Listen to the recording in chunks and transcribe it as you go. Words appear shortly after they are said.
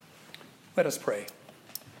Let us pray.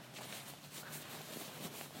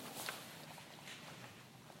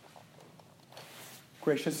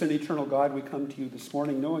 Gracious and eternal God, we come to you this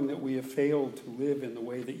morning knowing that we have failed to live in the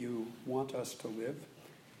way that you want us to live.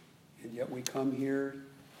 And yet we come here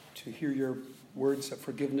to hear your words of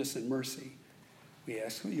forgiveness and mercy. We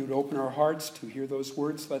ask that you would open our hearts to hear those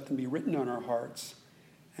words. Let them be written on our hearts.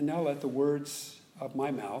 And now let the words of my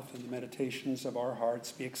mouth and the meditations of our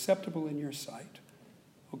hearts be acceptable in your sight.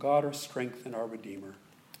 O God, our strength and our Redeemer.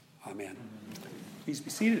 Amen. Please be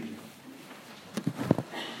seated.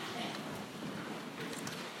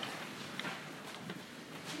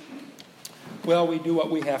 Well, we do what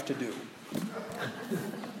we have to do.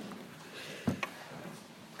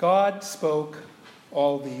 God spoke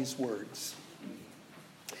all these words.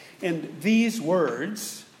 And these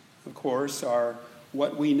words, of course, are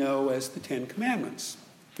what we know as the Ten Commandments.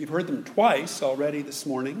 We've heard them twice already this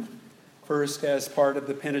morning. First, as part of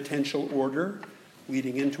the penitential order,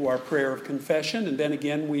 leading into our prayer of confession, and then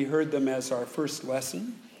again we heard them as our first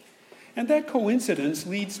lesson. And that coincidence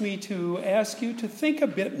leads me to ask you to think a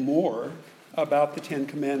bit more about the Ten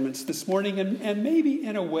Commandments this morning, and maybe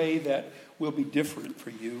in a way that will be different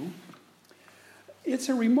for you. It's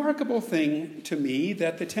a remarkable thing to me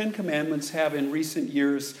that the Ten Commandments have in recent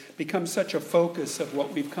years become such a focus of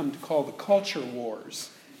what we've come to call the culture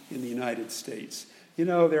wars in the United States. You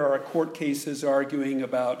know, there are court cases arguing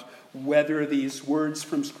about whether these words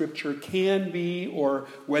from Scripture can be or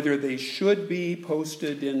whether they should be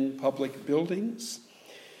posted in public buildings.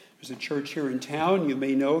 There's a church here in town, you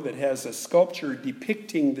may know, that has a sculpture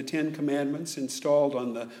depicting the Ten Commandments installed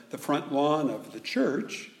on the front lawn of the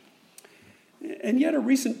church. And yet a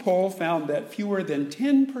recent poll found that fewer than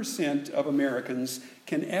 10% of Americans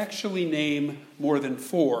can actually name more than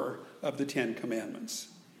 4 of the Ten Commandments.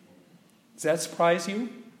 Does that surprise you?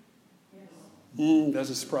 Yes.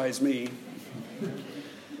 Doesn't surprise me.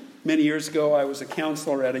 Many years ago, I was a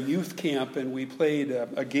counselor at a youth camp, and we played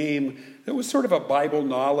a game that was sort of a Bible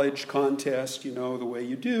knowledge contest, you know, the way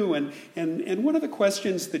you do. And one of the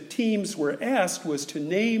questions the teams were asked was to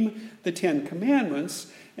name the Ten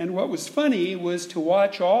Commandments. And what was funny was to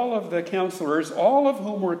watch all of the counselors, all of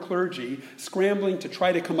whom were clergy, scrambling to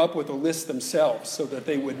try to come up with a list themselves so that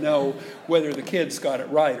they would know whether the kids got it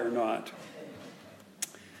right or not.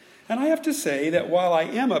 And I have to say that while I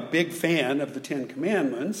am a big fan of the Ten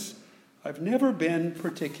Commandments, I've never been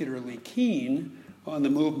particularly keen on the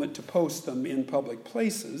movement to post them in public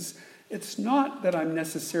places. It's not that I'm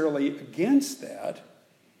necessarily against that.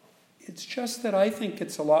 It's just that I think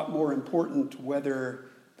it's a lot more important whether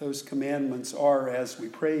those commandments are, as we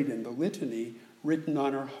prayed in the litany, written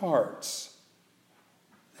on our hearts.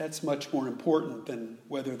 That's much more important than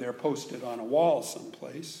whether they're posted on a wall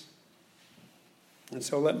someplace. And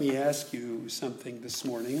so let me ask you something this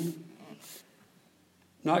morning. I'm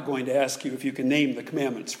not going to ask you if you can name the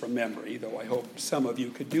commandments from memory, though I hope some of you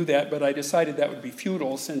could do that, but I decided that would be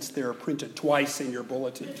futile since they're printed twice in your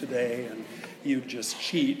bulletin today, and you'd just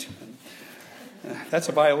cheat. That's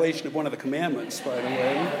a violation of one of the commandments, by the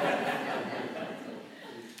way.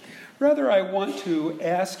 Rather, I want to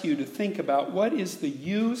ask you to think about what is the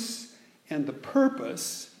use and the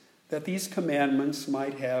purpose that these commandments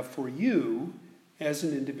might have for you as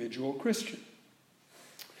an individual Christian.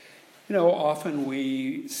 You know, often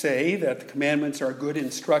we say that the commandments are good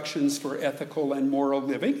instructions for ethical and moral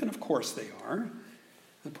living, and of course they are.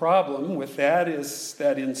 The problem with that is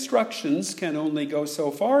that instructions can only go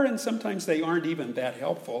so far, and sometimes they aren't even that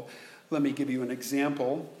helpful. Let me give you an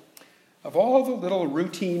example. Of all the little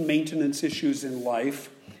routine maintenance issues in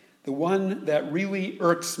life, the one that really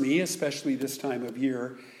irks me, especially this time of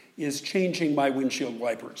year, is changing my windshield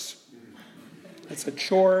wipers. It's a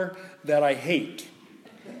chore that I hate.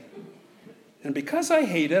 And because I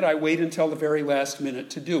hate it, I wait until the very last minute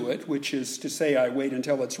to do it, which is to say I wait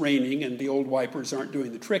until it's raining and the old wipers aren't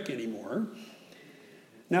doing the trick anymore.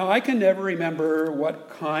 Now, I can never remember what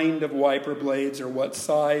kind of wiper blades or what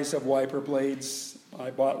size of wiper blades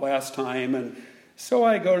I bought last time, and so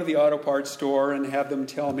I go to the auto parts store and have them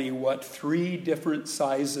tell me what 3 different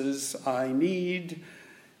sizes I need.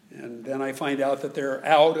 And then I find out that they're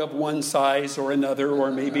out of one size or another,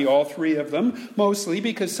 or maybe all 3 of them, mostly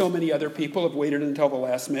because so many other people have waited until the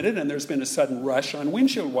last minute and there's been a sudden rush on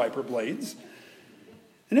windshield wiper blades.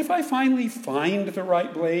 And if I finally find the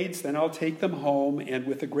right blades, then I'll take them home and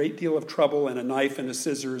with a great deal of trouble and a knife and a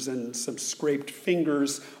scissors and some scraped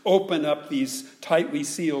fingers, open up these tightly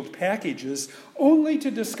sealed packages, only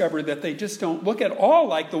to discover that they just don't look at all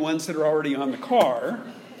like the ones that are already on the car.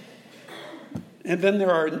 And then there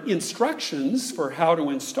are instructions for how to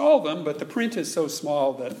install them, but the print is so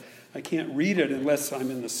small that I can't read it unless I'm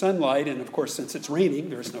in the sunlight, and of course, since it's raining,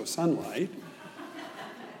 there's no sunlight.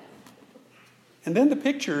 And then the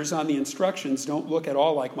pictures on the instructions don't look at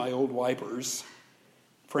all like my old wipers.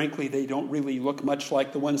 Frankly, they don't really look much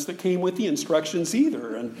like the ones that came with the instructions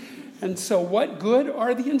either. And so what good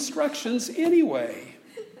are the instructions anyway?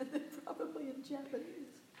 They're probably in Japanese.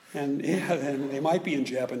 And they might be in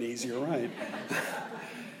Japanese, you're right.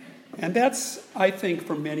 And that's, I think,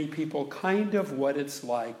 for many people, kind of what it's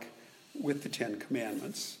like with the Ten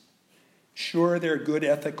Commandments. Sure, they're good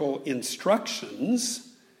ethical instructions,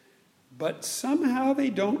 but somehow they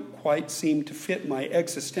don't quite seem to fit my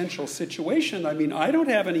existential situation. I mean, I don't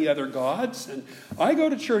have any other gods, and I go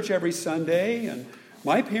to church every Sunday, and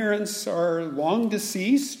my parents are long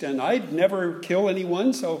deceased, and I'd never kill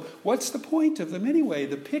anyone, so what's the point of them anyway?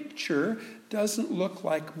 The picture doesn't look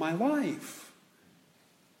like my life.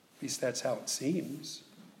 At least that's how it seems.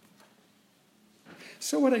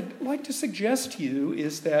 So what I'd like to suggest to you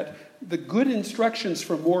is that the good instructions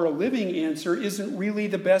for moral living answer isn't really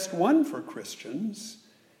the best one for Christians.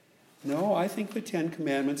 No, I think the Ten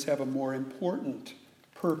Commandments have a more important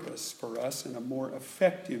purpose for us and a more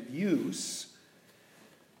effective use.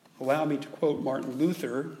 Allow me to quote Martin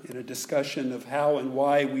Luther in a discussion of how and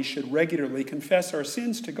why we should regularly confess our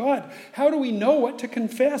sins to God. How do we know what to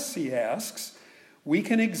confess, he asks. We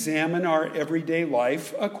can examine our everyday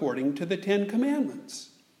life according to the Ten Commandments.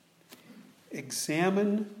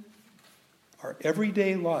 Examine our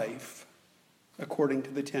everyday life according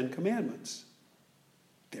to the Ten Commandments.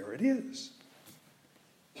 There it is.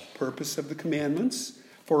 The purpose of the commandments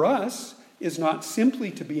for us is not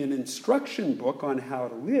simply to be an instruction book on how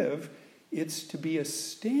to live, it's to be a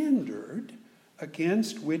standard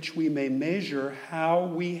against which we may measure how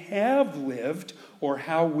we have lived or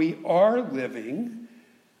how we are living,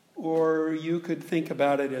 or you could think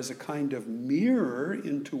about it as a kind of mirror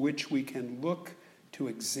into which we can look to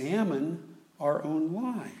examine our own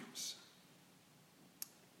lives.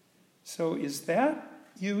 So is that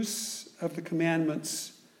use of the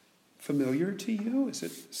commandments familiar to you? Is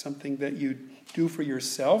it something that you do for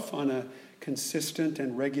yourself on a consistent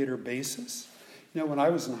and regular basis? You know, when I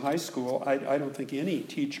was in high school, I don't think any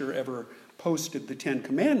teacher ever posted the Ten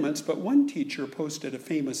Commandments, but one teacher posted a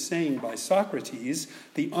famous saying by Socrates,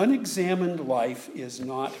 "The unexamined life is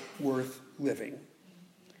not worth living."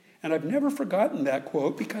 And I've never forgotten that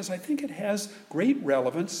quote because I think it has great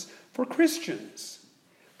relevance for Christians.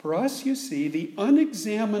 For us, you see, the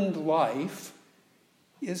unexamined life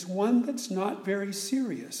is one that's not very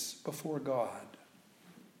serious before God.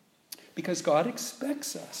 Because God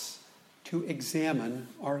expects us to examine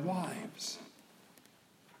our lives.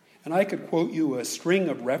 And I could quote you a string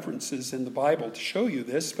of references in the Bible to show you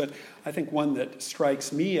this, but I think one that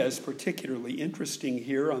strikes me as particularly interesting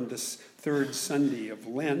here on this third Sunday of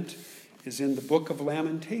Lent is in the book of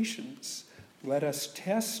Lamentations. Let us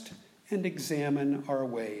test and examine our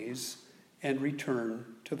ways and return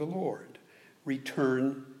to the Lord.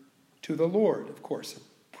 Return to the Lord, of course,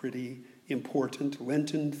 a pretty important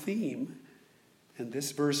Lenten theme. And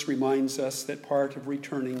this verse reminds us that part of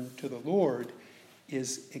returning to the Lord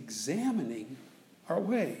is examining our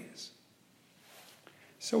ways.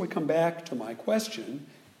 So we come back to my question,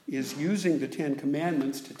 is using the Ten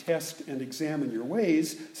Commandments to test and examine your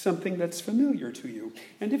ways something that's familiar to you?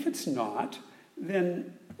 And if it's not,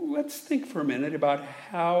 then let's think for a minute about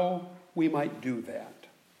how we might do that.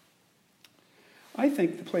 I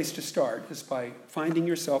think the place to start is by finding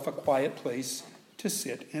yourself a quiet place to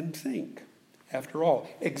sit and think. After all,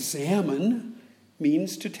 examine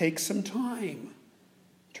means to take some time,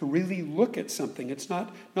 to really look at something. It's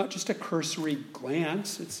not just a cursory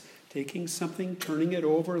glance. It's taking something, turning it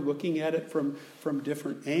over, looking at it from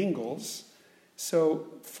different angles. So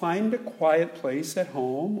find a quiet place at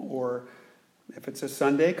home, or if it's a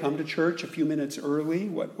Sunday, come to church a few minutes early.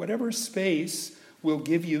 Whatever space will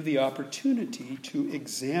give you the opportunity to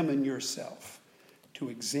examine yourself, to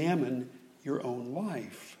examine your own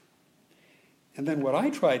life. And then what I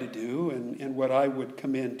try to do, and what I would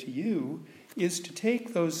commend to you, is to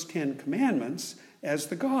take those 10 commandments as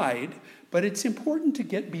the guide, but it's important to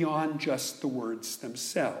get beyond just the words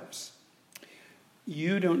themselves.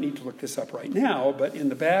 You don't need to look this up right now, but in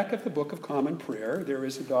the back of the Book of Common Prayer, there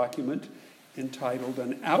is a document entitled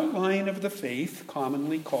An Outline of the Faith,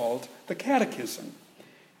 commonly called the Catechism.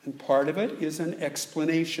 And part of it is an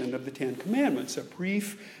explanation of the Ten Commandments, a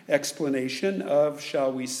brief explanation of,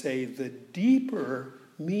 shall we say, the deeper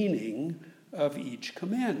meaning of each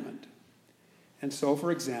commandment. And so,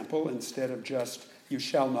 for example, instead of just, you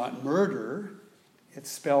shall not murder, it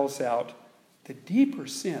spells out the deeper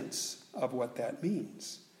sense of what that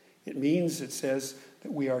means. It means, it says,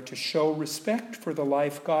 that we are to show respect for the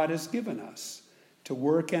life God has given us, to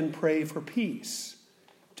work and pray for peace,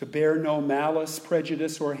 to bear no malice,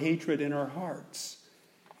 prejudice, or hatred in our hearts,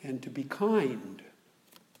 and to be kind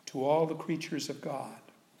to all the creatures of God.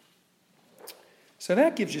 So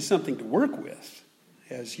that gives you something to work with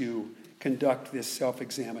as you conduct this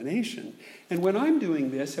self-examination. And when I'm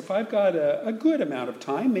doing this, if I've got a good amount of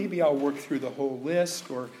time, maybe I'll work through the whole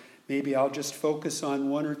list, or maybe I'll just focus on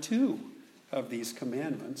one or two of these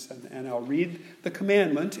commandments, and I'll read the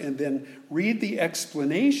commandment and then read the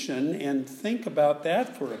explanation and think about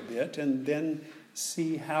that for a bit, and then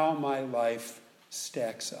see how my life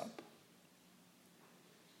stacks up.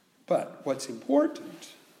 But what's important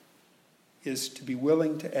is to be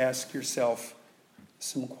willing to ask yourself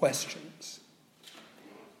some questions,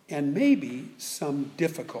 and maybe some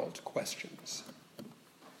difficult questions.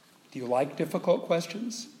 Do you like difficult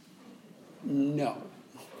questions? No.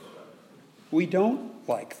 We don't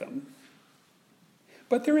like them.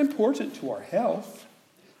 But they're important to our health.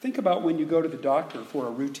 Think about when you go to the doctor for a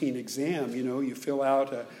routine exam. You know, you fill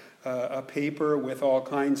out a paper with all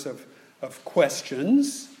kinds of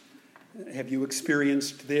questions. Have you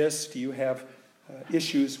experienced this? Do you have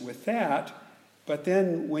issues with that? But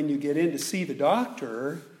then when you get in to see the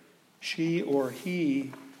doctor, she or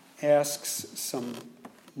he asks some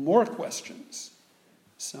more questions,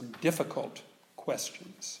 some difficult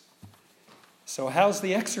questions. So how's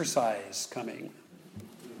the exercise coming?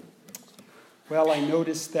 Well, I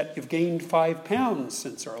noticed that you've gained 5 pounds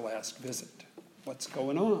since our last visit. What's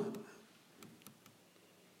going on?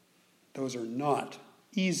 Those are not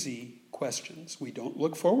easy questions. We don't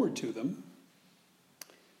look forward to them.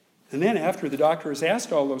 And then after the doctor has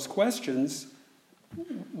asked all those questions,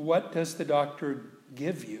 what does the doctor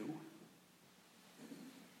give you?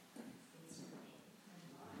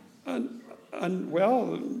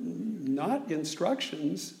 Well, not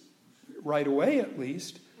instructions, right away at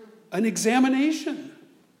least, an examination,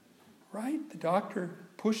 right? The doctor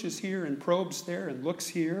pushes here and probes there and looks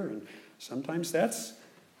here, and sometimes that's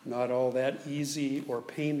not all that easy or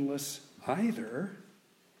painless either.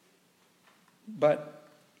 But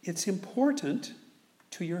it's important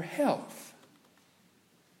to your health.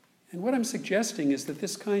 And what I'm suggesting is that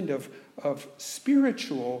this kind of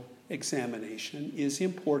spiritual examination is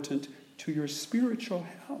important to your spiritual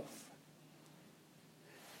health.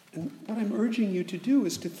 And what I'm urging you to do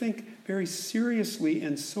is to think very seriously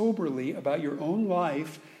and soberly about your own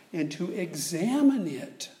life and to examine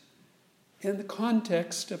it in the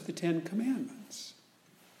context of the Ten Commandments.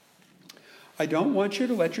 I don't want you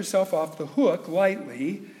to let yourself off the hook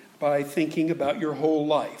lightly by thinking about your whole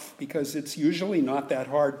life, because it's usually not that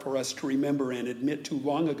hard for us to remember and admit to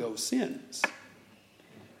long ago sins.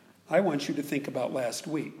 I want you to think about last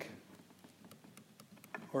week,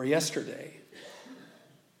 or yesterday,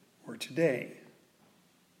 or today.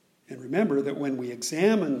 And remember that when we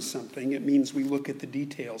examine something, it means we look at the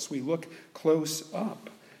details. We look close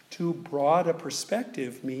up. Too broad a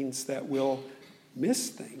perspective means that we'll miss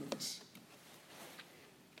things.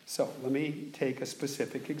 So let me take a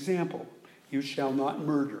specific example. You shall not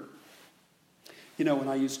murder. You know, when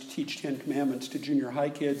I used to teach 10 Commandments to junior high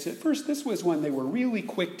kids, at first this was one they were really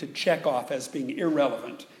quick to check off as being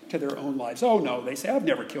irrelevant to their own lives. Oh no, they say, I've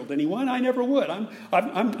never killed anyone. I never would.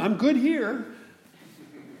 I'm good here.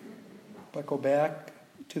 But go back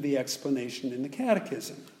to the explanation in the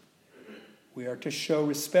Catechism. We are to show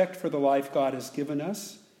respect for the life God has given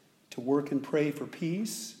us, to work and pray for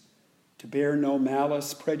peace, to bear no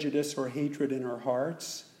malice, prejudice, or hatred in our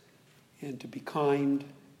hearts, and to be kind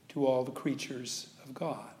to all the creatures of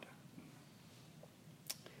God.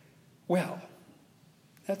 Well,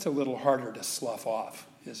 that's a little harder to slough off,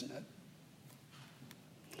 isn't it?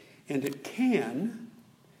 And it can,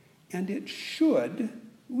 and it should,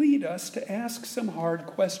 lead us to ask some hard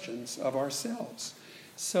questions of ourselves.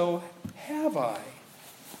 So, have I,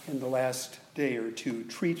 in the last day or two,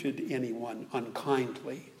 treated anyone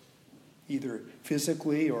unkindly? Either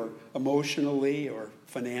physically or emotionally or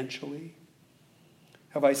financially?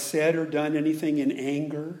 Have I said or done anything in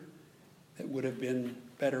anger that would have been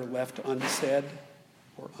better left unsaid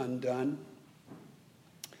or undone?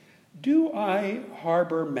 Do I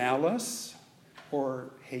harbor malice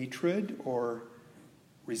or hatred or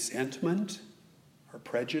resentment or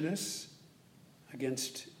prejudice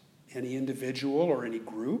against any individual or any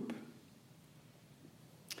group?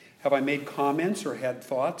 Have I made comments or had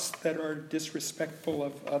thoughts that are disrespectful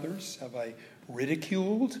of others? Have I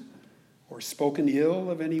ridiculed or spoken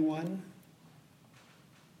ill of anyone?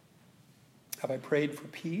 Have I prayed for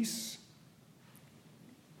peace?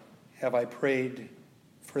 Have I prayed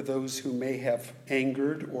for those who may have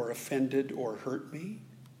angered or offended or hurt me?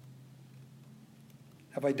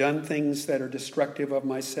 Have I done things that are destructive of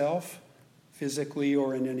myself, physically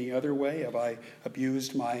or in any other way? Have I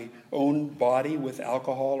abused my own body with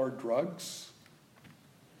alcohol or drugs?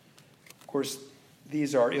 Of course,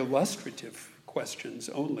 these are illustrative questions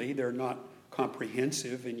only. They're not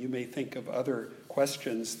comprehensive, and you may think of other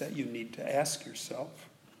questions that you need to ask yourself.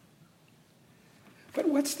 But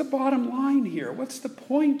what's the bottom line here? What's the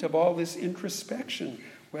point of all this introspection?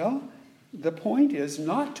 Well, the point is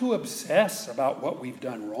not to obsess about what we've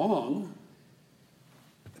done wrong.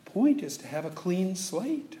 The point is to have a clean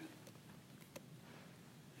slate.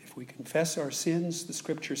 If we confess our sins, the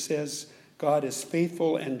Scripture says God is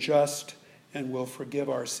faithful and just and will forgive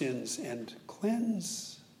our sins and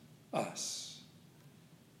cleanse us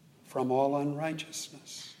from all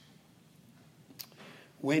unrighteousness.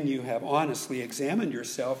 When you have honestly examined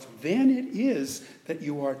yourself, then it is that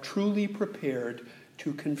you are truly prepared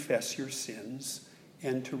to confess your sins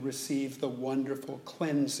and to receive the wonderful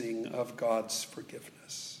cleansing of God's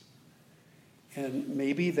forgiveness. And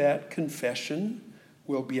maybe that confession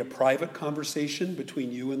will be a private conversation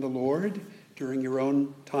between you and the Lord during your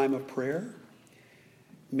own time of prayer.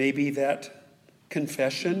 Maybe that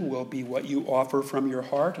confession will be what you offer from your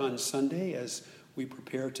heart on Sunday as we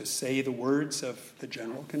prepare to say the words of the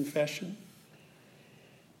general confession.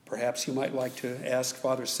 Perhaps you might like to ask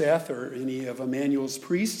Father Seth or any of Emmanuel's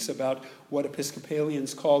priests about what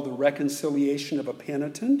Episcopalians call the reconciliation of a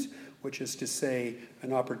penitent, which is to say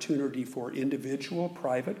an opportunity for individual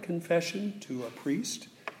private confession to a priest,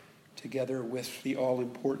 together with the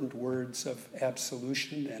all-important words of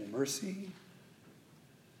absolution and mercy.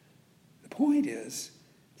 The point is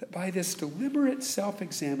that by this deliberate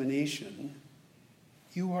self-examination,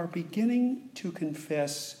 you are beginning to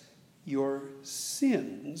confess your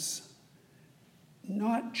sins,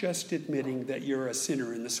 not just admitting that you're a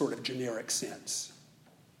sinner in the sort of generic sense.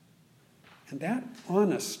 And that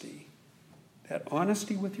honesty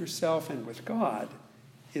with yourself and with God,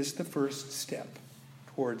 is the first step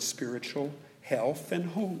towards spiritual health and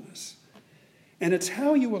wholeness. And it's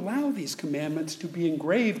how you allow these commandments to be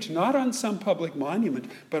engraved not on some public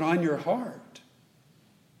monument, but on your heart.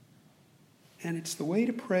 And it's the way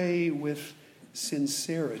to pray with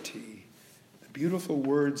sincerity. The beautiful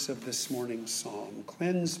words of this morning's psalm: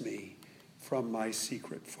 cleanse me from my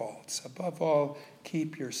secret faults. Above all,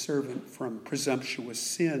 keep your servant from presumptuous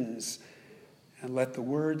sins, and let the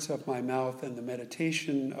words of my mouth and the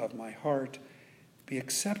meditation of my heart be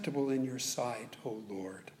acceptable in your sight, O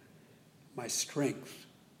Lord, my strength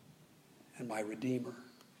and my Redeemer.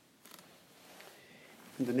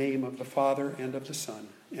 In the name of the Father, and of the Son,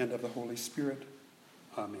 and of the Holy Spirit.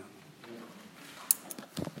 Amen.